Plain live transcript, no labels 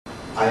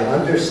I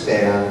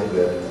understand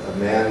that a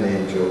man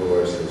named Joe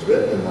Gores has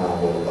written a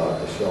novel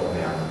about Dashiell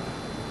Hammett.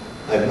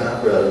 I've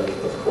not read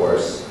it, of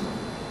course,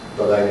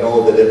 but I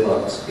know that it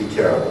must be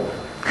terrible.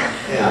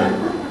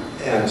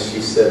 And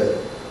she said,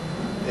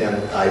 and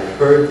I've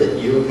heard that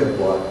you have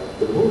bought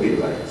the movie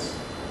rights.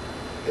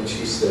 And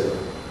she said,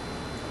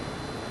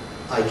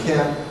 I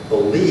can't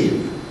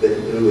believe that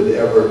you would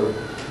ever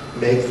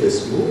make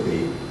this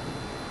movie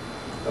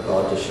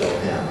about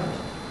Dashiell Hammett.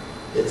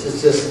 It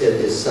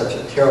is such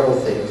a terrible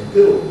thing to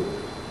do.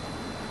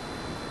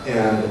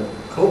 And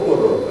Coppola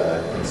wrote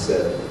back and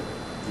said,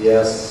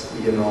 yes,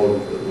 you know,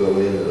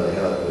 Lillian, that I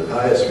have the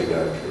highest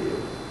regard for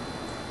you,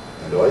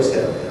 and always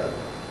have had.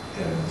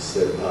 And he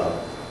said,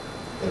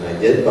 and I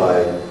did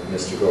buy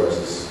Mr.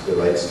 Gores' the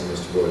rights to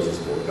Mr. Gores'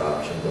 book,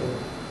 optioned them.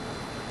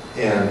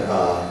 And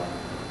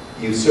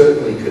you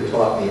certainly could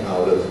talk me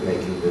out of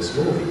making this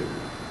movie.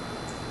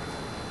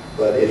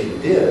 But if you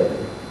did,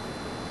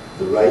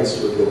 the rights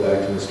would go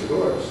back to Mr.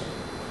 Gores.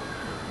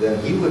 Then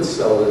he would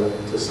sell it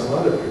to some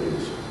other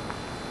producer.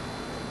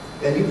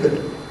 And you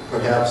could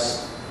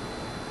perhaps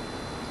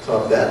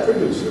talk that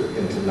producer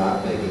into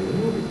not making the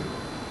movie.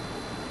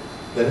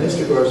 Then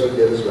Mr. Gores would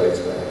get his rights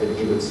back and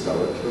he would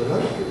sell it to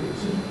another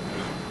producer.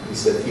 He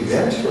said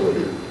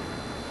eventually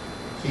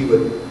he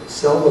would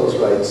sell those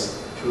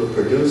rights to a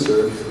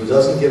producer who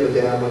doesn't give a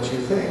damn what you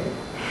think.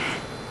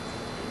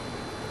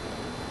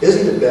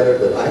 Isn't it better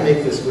that I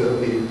make this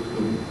movie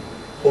who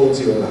holds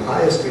you in the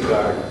highest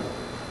regard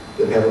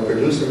than have a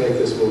producer make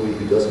this movie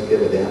who doesn't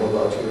give a damn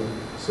about you?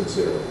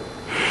 Sincerely.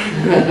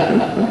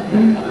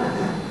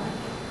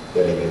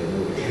 Then he made the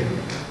movie.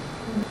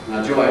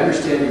 Now, Joe, I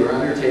understand you are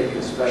undertaking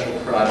a special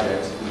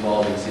project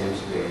involving Sam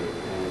Spade.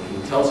 And can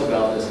you tell us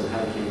about this and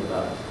how you came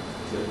about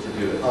to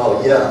do it?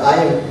 Oh, yeah, I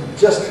am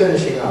just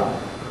finishing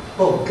up.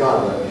 Oh,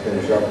 God, let me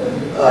finish up.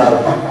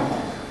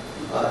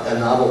 A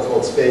novel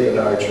called Spade and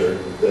Archer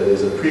that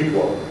is a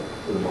prequel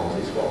to the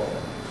Maltese Falcon.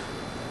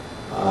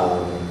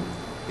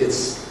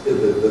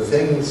 The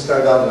thing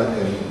started out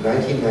in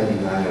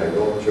 1999. I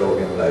wrote Joe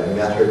Hammett. I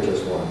met her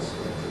just once,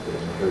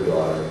 and her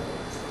daughter,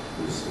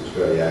 who's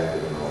very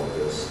active in all of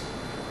this.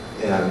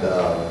 And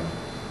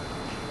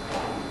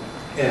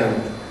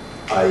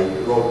I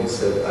wrote and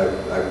said,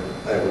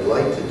 I would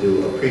like to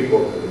do a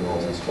prequel to the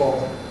Maltese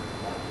Falcon.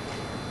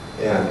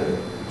 And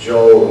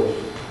Joe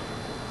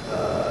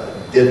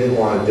didn't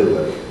want to do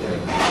it.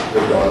 And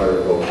her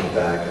daughter wrote me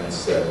back and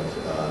said,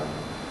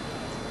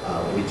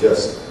 we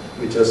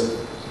just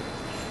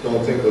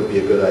don't think it would be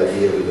a good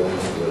idea. We don't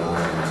want to put on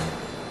my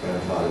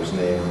grandfather's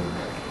name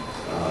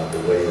the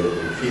way that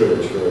we feel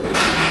it should.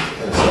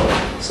 And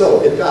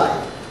so it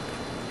died.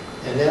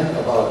 And then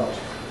about,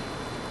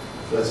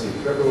 let's see,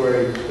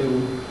 February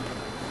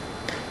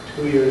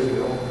 2 years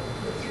ago,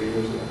 or 3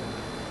 years ago,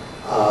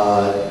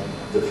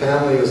 the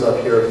family was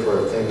up here for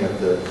a thing at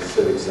the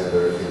Civic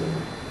Center,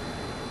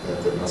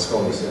 at the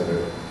Moscone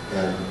Center,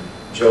 and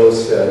Joe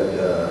said,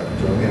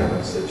 Joe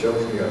Hammett said, Joe,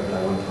 come here,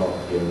 I want to talk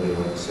to you, and we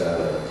went and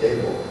sat at a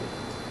table.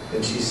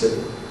 And she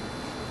said,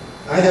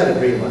 I had a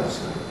dream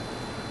last night.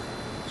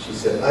 She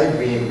said, I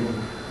dreamed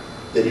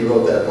that he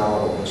wrote that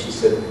novel. And she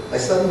said, I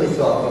suddenly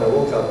thought when I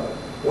woke up,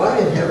 why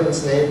in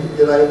heaven's name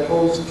did I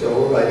oppose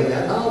Joe writing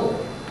that novel?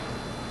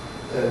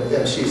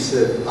 And she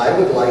said, I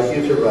would like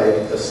you to write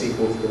a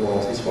sequel to the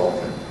Maltese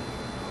Falcon.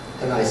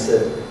 And I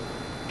said,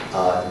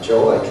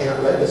 Joe, I can't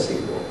write a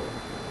sequel.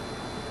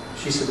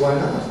 She said, why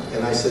not?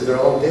 And I said, they're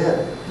all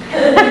dead.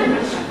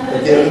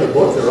 At the end of the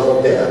book, they're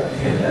all dead.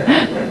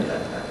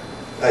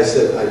 I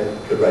said,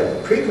 I could write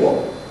a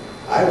prequel.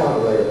 I want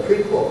to write a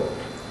prequel.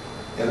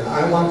 And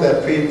I want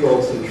that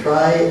prequel to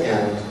try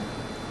and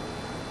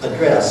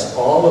address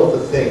all of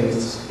the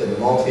things in the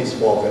Maltese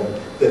Falcon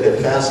that have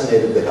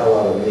fascinated the hell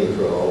out of me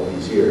for all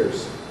these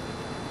years.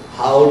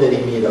 How did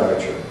he meet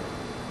Archer?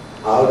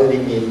 How did he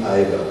meet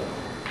Ida?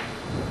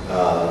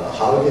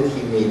 How did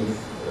he meet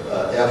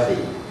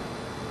Effie?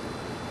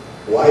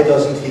 Why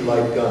doesn't he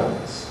like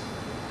guns?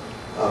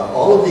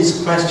 All of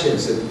these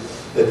questions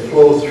that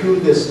flow through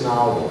this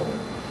novel,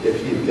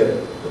 if you get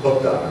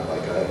hooked on it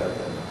like I have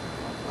been.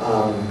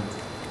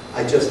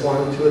 I just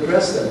wanted to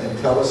address them and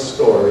tell a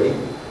story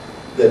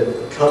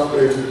that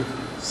covered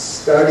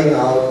starting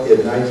out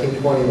in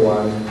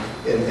 1921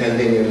 and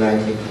ending in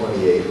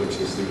 1928, which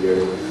is the year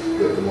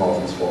that the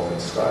Maltese Falcon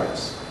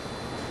starts.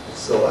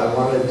 So I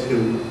wanted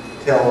to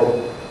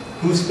tell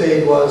who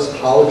Spade was,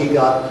 how he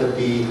got to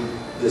be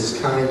this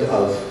kind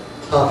of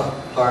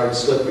tough, hard,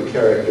 slippery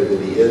character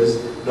that he is.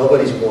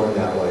 Nobody's born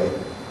that way.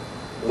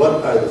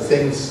 What are the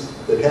things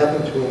that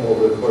happened to him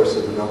over the course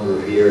of a number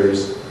of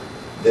years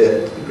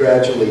that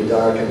gradually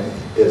darkened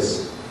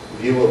his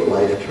view of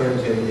life, turned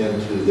him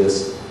into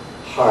this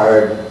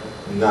hard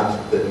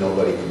nut that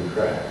nobody can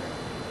crack.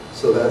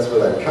 So that's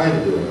what I'm trying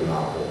to do in the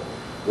novel.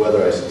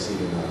 Whether I succeed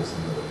or not is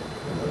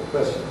another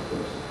question, of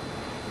course.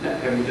 Now,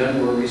 have you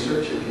done more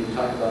research? And can you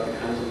talk about the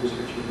kinds of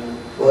research you've done?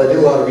 Well, I do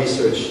a lot of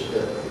research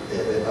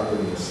up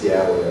in the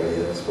Seattle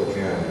area,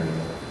 Spokane area.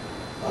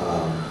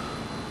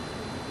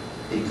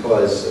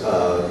 Because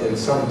in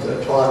some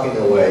talking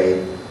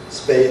away,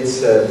 Spade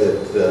said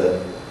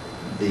that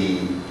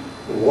the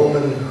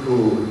woman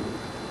who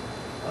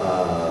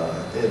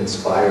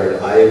inspired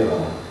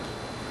Iva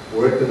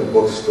worked in a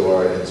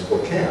bookstore in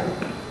Spokane.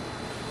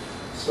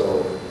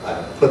 So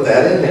I put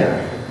that in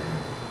there.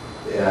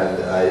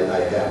 And I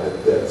have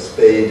it that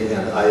Spade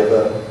and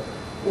Iva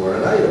were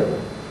an item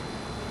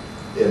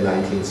in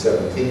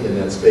 1917, and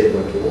then Spade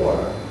went to war.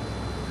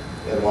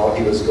 And while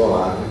he was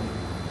gone,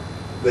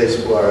 they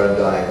swore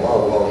undying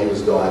love. While he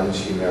was gone,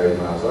 she married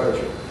Miles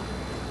Archer.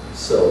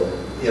 So,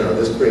 you know,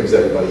 this brings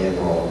everybody in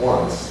all at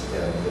once,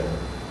 and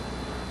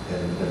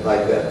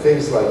like that.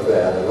 Things like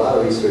that, a lot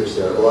of research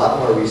there, a lot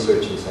more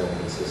research in San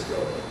Francisco,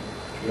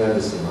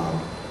 tremendous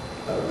amount.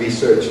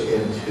 Research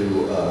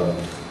into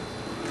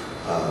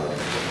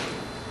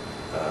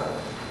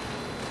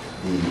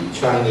the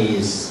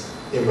Chinese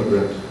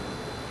immigrant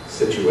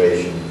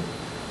situation,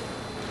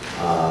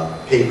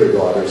 paper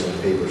daughters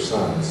and paper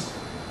sons,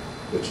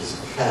 which is a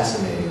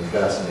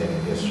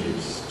fascinating history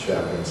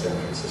chapter in San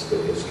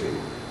Francisco history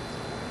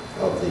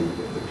of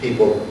the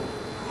people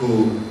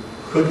who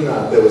could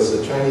not. There was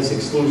the Chinese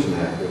Exclusion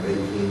Act of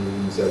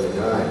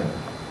 1879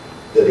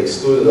 that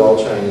excluded all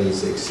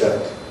Chinese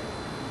except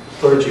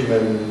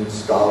clergymen,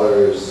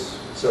 scholars,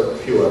 so a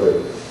few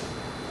other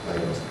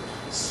items.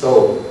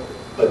 So,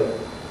 but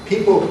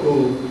people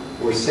who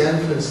were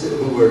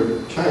who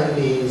were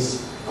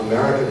Chinese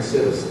American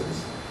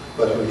citizens,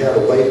 but who had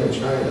a wife in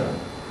China,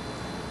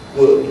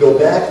 would go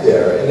back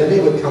there, and then they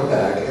would come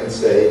back and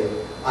say,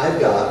 I've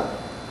got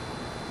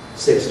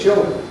 6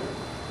 children.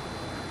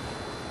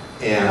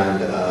 And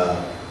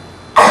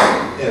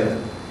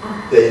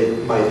they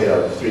might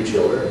have 3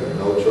 children, or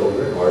no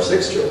children, or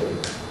 6 children.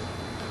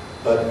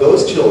 But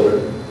those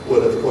children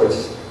would, of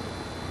course,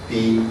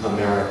 be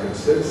American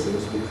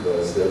citizens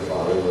because their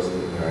father was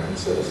an American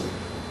citizen.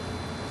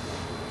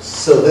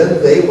 So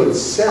then they would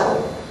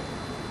sell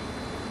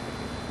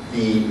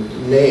the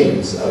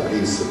names of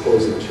these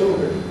supposed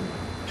children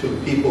to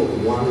people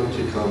who wanted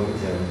to come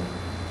and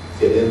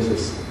get into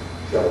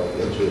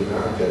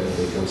America and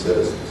become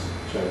citizens,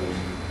 Chinese.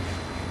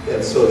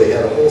 And so they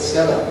had a whole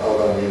setup out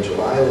on Angel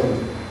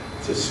Island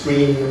to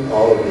screen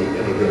all of the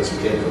immigrants who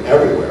came from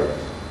everywhere.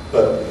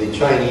 But the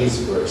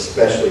Chinese were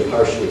especially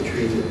harshly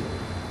treated.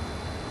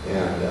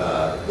 And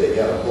they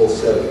had a whole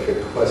set of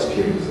trick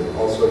questions and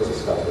all sorts of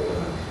stuff that went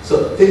on.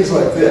 So things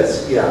like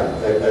this, yeah,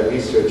 I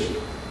researched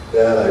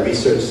that. I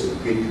researched the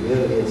Greek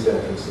community in San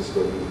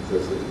Francisco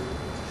because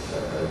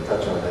I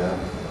touch on that.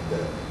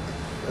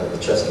 And, the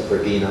Chester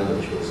Berdina,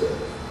 which was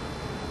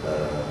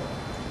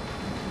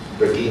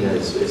Berdina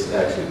is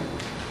actually,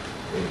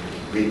 in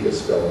Greek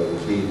is spelled with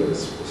a V, but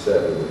it's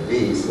said with a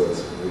V, so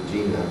it's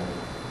Regina.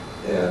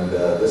 And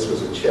this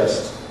was a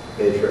chest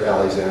made for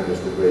Alexander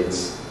the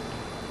Great's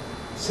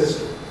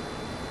sister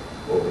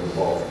over in the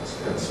Balkans.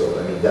 And so,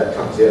 I mean, that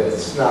comes in.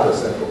 It's not a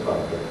central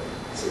project.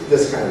 It's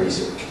this kind of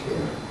research.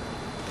 Yeah.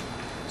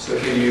 So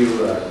can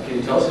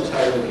you tell us the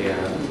title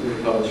again, who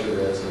the publisher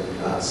is?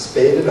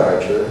 Spade and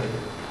Archer.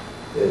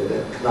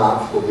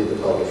 Knopf will be the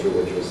publisher,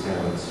 which was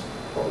Hammett's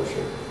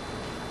publisher.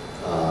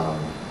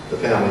 The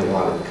family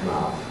wanted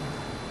Knopf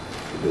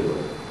to do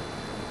it.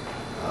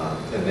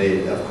 And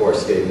they, of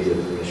course, gave me the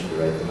permission to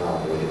write the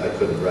novel. I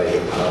couldn't write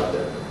it without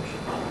their permission.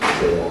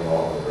 They own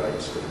all the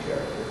rights to the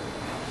character.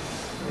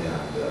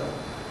 And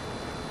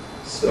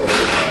so,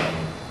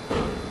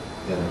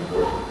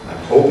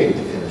 I'm hoping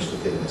to finish the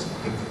thing this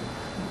month.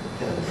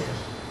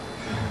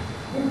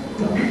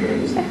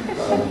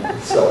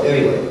 So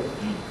anyway,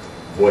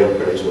 void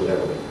praise will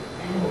never be.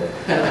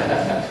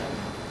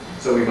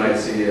 So we might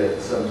see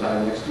it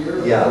sometime next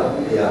year?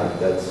 Yeah,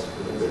 that's,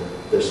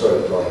 they're sort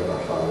of talking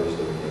about Father's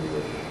Day, maybe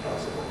if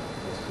possible.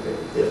 That's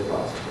great, if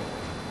possible.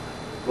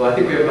 Well, I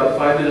think we have about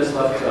 5 minutes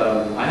left.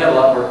 I had a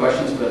lot more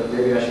questions, but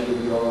maybe I should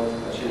give you all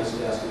a chance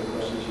to ask any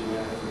questions you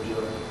might have for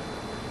Joe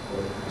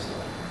or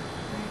myself.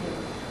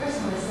 First,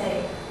 I want to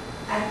say,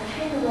 I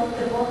kind of love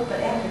the book, but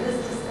after this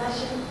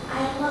discussion,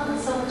 I love it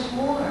so much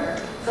more.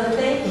 So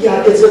thank you.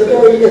 Yeah, it's a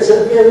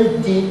very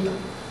deep,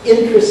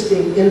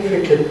 interesting,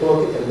 intricate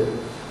book, and the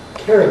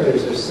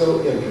characters are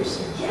so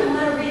interesting. Yeah, I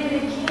want to read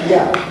it again.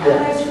 Yeah. And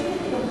I was reading it,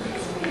 thinking, why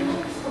is it really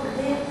like this book?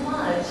 They have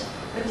much.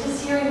 But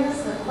just hearing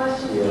this, the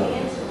questions Yeah. they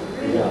answer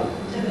really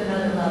took it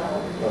another level.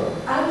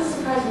 I was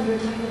surprised when you were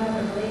talking about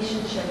the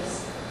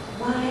relationships.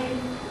 Why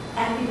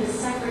Abby, the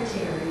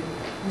secretary,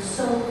 was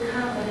so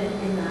confident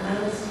in the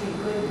honesty and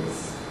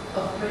goodness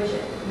of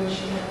Bridget when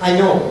she had. I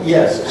know,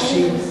 yes.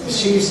 She was.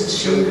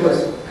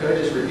 Could I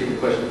just repeat the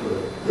question for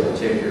the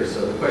tape here?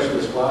 So the question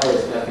was, why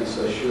is Effie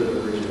so sure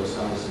that Bridget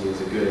O'Shaughnessy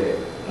is a good egg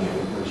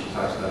when she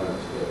talks about her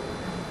today?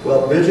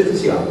 Well, Bridget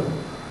is young,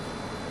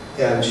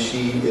 and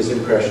she is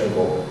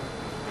impressionable.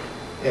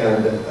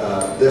 And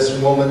this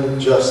woman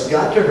just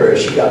got to her.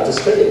 She got to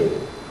Spade.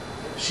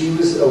 She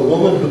was a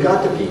woman who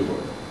got to people.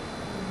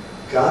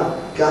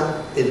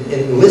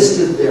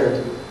 Enlisted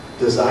their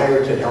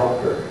desire to help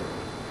her.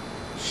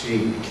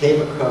 She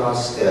came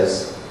across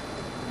as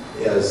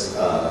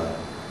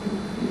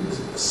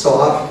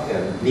soft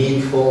and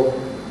needful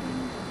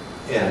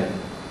and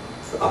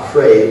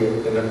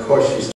afraid, and of course she's